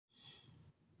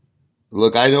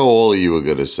Look, I know all of you are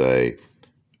going to say,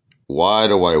 why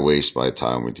do I waste my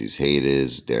time with these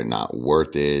haters? They're not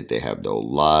worth it. They have no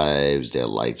lives. Their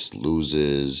life's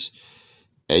losers.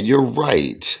 And you're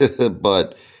right.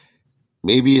 But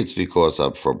maybe it's because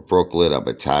I'm from Brooklyn. I'm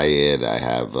Italian. I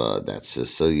have that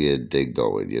Sicilian thing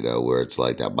going, where it's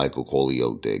like that Michael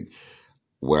Corleone thing,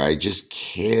 where I just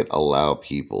can't allow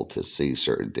people to say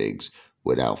certain things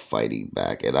without fighting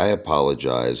back. And I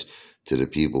apologize to the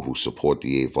people who support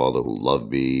the Apefather, who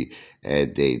love me,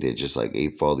 and they're just like,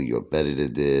 Apefather, you're better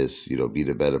than this, be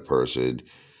the better person.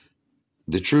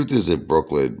 The truth is, in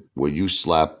Brooklyn, when you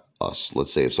slap us,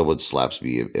 let's say if someone slaps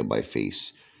me in my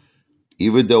face,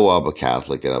 even though I'm a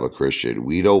Catholic and I'm a Christian,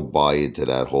 we don't buy into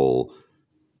that whole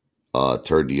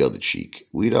turn the other cheek.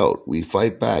 We don't. We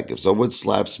fight back. If someone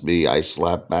slaps me, I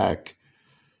slap back,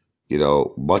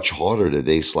 much harder than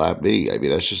they slap me. I mean,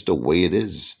 that's just the way it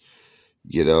is.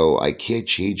 I can't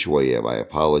change who I am. I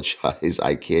apologize.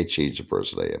 I can't change the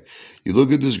person I am. You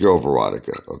look at this girl,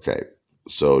 Veronica, okay?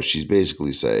 So she's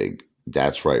basically saying,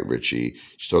 that's right, Richie.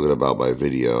 She's talking about my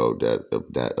video that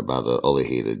about the other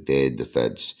hater, dead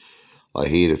defense. I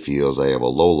hate it feels I am a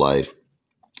low life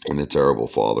and a terrible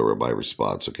father in my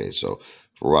response. Okay, so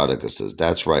Veronica says,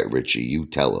 that's right, Richie. You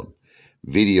tell him.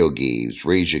 Video games,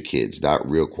 raise your kids, not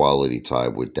real quality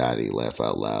time with daddy. Laugh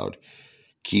out loud.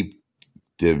 Keep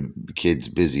the kids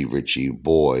busy, Richie.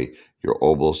 Boy, you're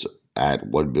almost at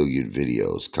 1 million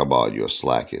videos. Come on, you're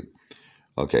slacking.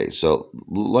 Okay, so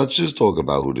let's just talk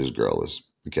about who this girl is.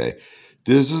 Okay,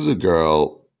 this is a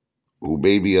girl who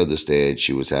made me understand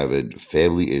she was having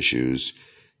family issues.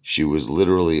 She was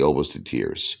literally almost in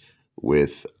tears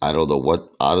with, I don't know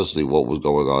what, honestly, what was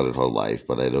going on in her life,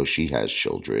 but I know she has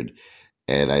children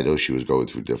and I know she was going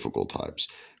through difficult times.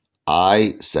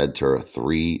 I sent her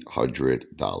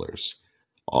 $300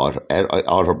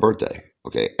 on her birthday.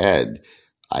 Okay, and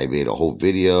I made a whole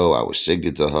video. I was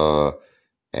singing to her,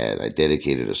 and I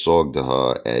dedicated a song to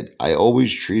her, and I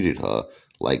always treated her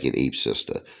like an ape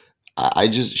sister. I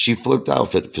just she flipped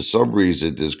out for some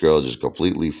reason. This girl just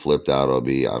completely flipped out on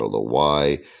me. I don't know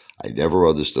why. I never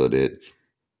understood it.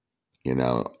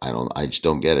 I just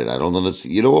don't get it. I don't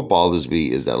understand. You know what bothers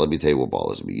me is that, let me tell you what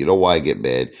bothers me. You know why I get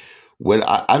mad? When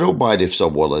I don't mind if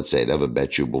someone, let's say, I never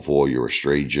met you before, you're a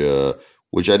stranger,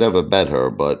 which I never met her,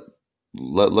 but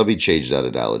let me change that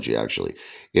analogy actually.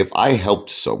 If I helped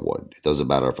someone, it doesn't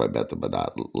matter if I met them or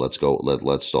not. Let's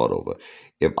start over.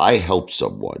 If I helped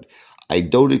someone, I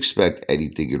don't expect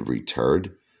anything in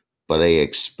return, but I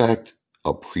expect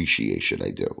appreciation.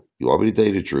 I do. You want me to tell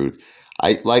you the truth?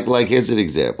 I like here's an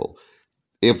example.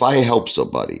 If I help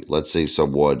somebody, let's say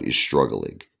someone is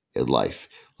struggling in life,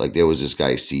 like there was this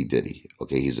guy C Diddy.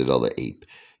 Okay, he's another ape.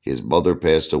 His mother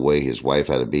passed away. His wife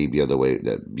had a baby on the way.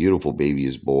 That beautiful baby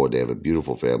is born. They have a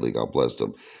beautiful family. God bless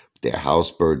them. Their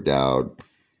house burned down.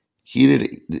 He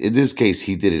didn't. In this case,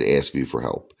 he didn't ask me for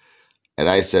help, and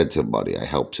I sent him money. I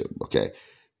helped him. Okay,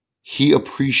 he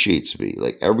appreciates me.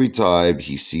 Like every time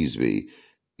he sees me,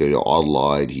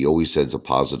 online, he always sends a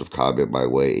positive comment my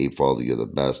way. Ape Father, you're the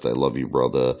best. I love you,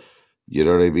 brother. You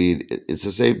know what I mean? It's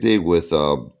the same thing with,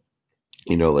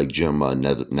 like Jim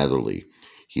Netherly.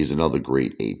 He's another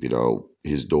great ape.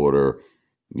 His daughter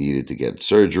needed to get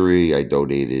surgery. I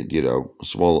donated, a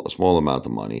small amount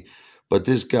of money. But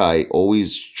this guy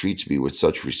always treats me with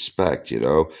such respect.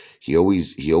 He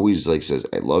always like says,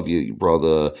 "I love you,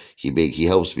 brother." He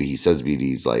helps me. He sends me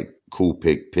these like cool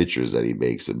pictures that he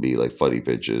makes of me, like funny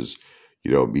pictures.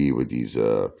 Me with these.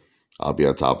 I'll be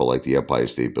on top of like the Empire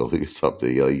State Building or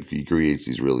something. He creates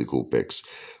these really cool pics.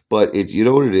 But you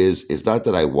know what it is? It's not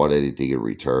that I want anything in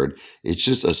return. It's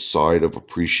just a sign of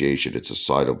appreciation. It's a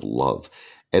sign of love.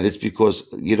 And it's because,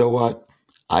 you know what?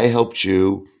 I helped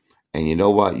you, and you know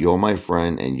what? You're my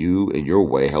friend, and you in your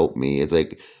way helped me. It's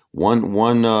like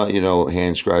one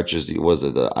hand scratches, was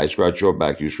it the I scratch your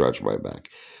back, you scratch my back.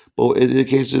 But in the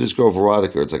case of this girl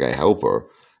Veronica, it's like I help her,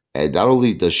 and not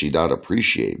only does she not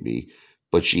appreciate me,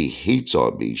 but she hates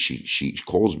on me. She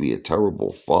calls me a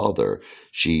terrible father.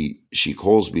 She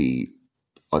calls me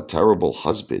a terrible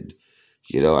husband.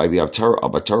 I mean,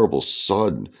 I'm a terrible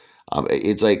son.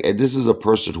 It's like, and this is a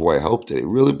person who I helped. And it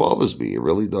really bothers me. It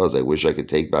really does. I wish I could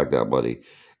take back that money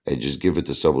and just give it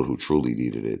to someone who truly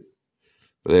needed it.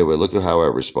 But anyway, look at how I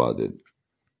responded.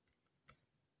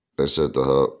 I said to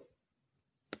her,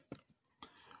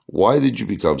 "Why did you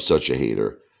become such a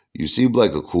hater? You seemed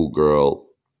like a cool girl."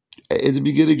 In the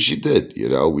beginning, she did.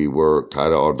 We were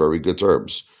kind of on very good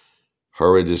terms.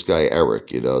 Her and this guy Eric,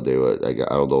 they were. I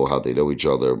don't know how they know each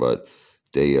other, but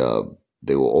they uh,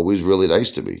 they were always really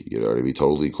nice to me. You know what I mean?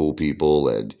 Totally cool people,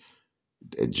 and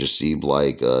it just seemed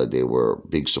like they were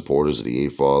big supporters of the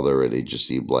Apefather, and it just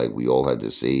seemed like we all had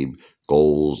the same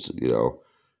goals, you know,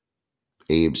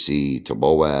 AMC to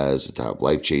Moaz, to have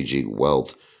life changing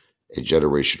wealth and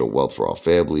generational wealth for our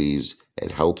families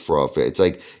and health for our families. It's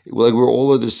like we're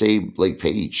all on the same like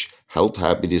page, health,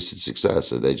 happiness, and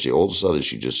success. And then she all of a sudden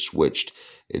she just switched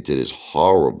into this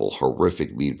horrible,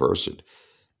 horrific, mean person.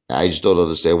 I just don't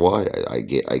understand why. I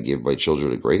give my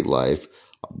children a great life.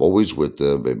 I'm always with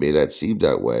them. It may not seem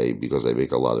that way because I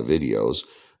make a lot of videos,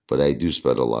 but I do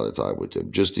spend a lot of time with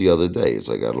them. Just the other day, it's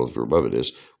like, I don't know if you remember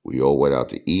this, we all went out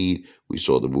to eat. We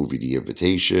saw the movie The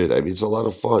Invitation. I mean, it's a lot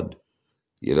of fun.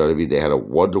 You know what I mean? They had a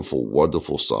wonderful,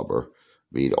 wonderful summer.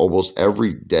 I mean, almost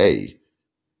every day,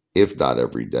 if not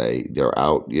every day, they're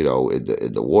out. You know,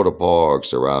 in the water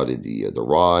parks. They're out in the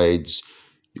rides.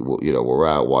 You know, we're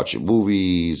out watching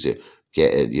movies, and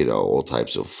getting all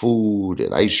types of food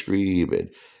and ice cream,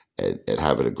 and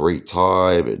having a great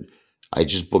time. And I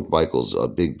just booked Michael's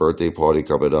big birthday party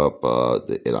coming up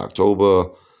in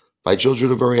October. My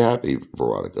children are very happy,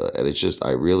 Veronica, and it's just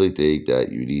I really think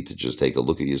that you need to just take a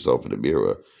look at yourself in the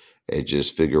mirror and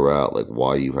just figure out like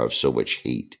why you have so much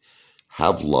hate.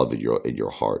 Have love in your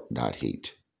heart, not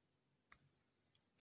hate.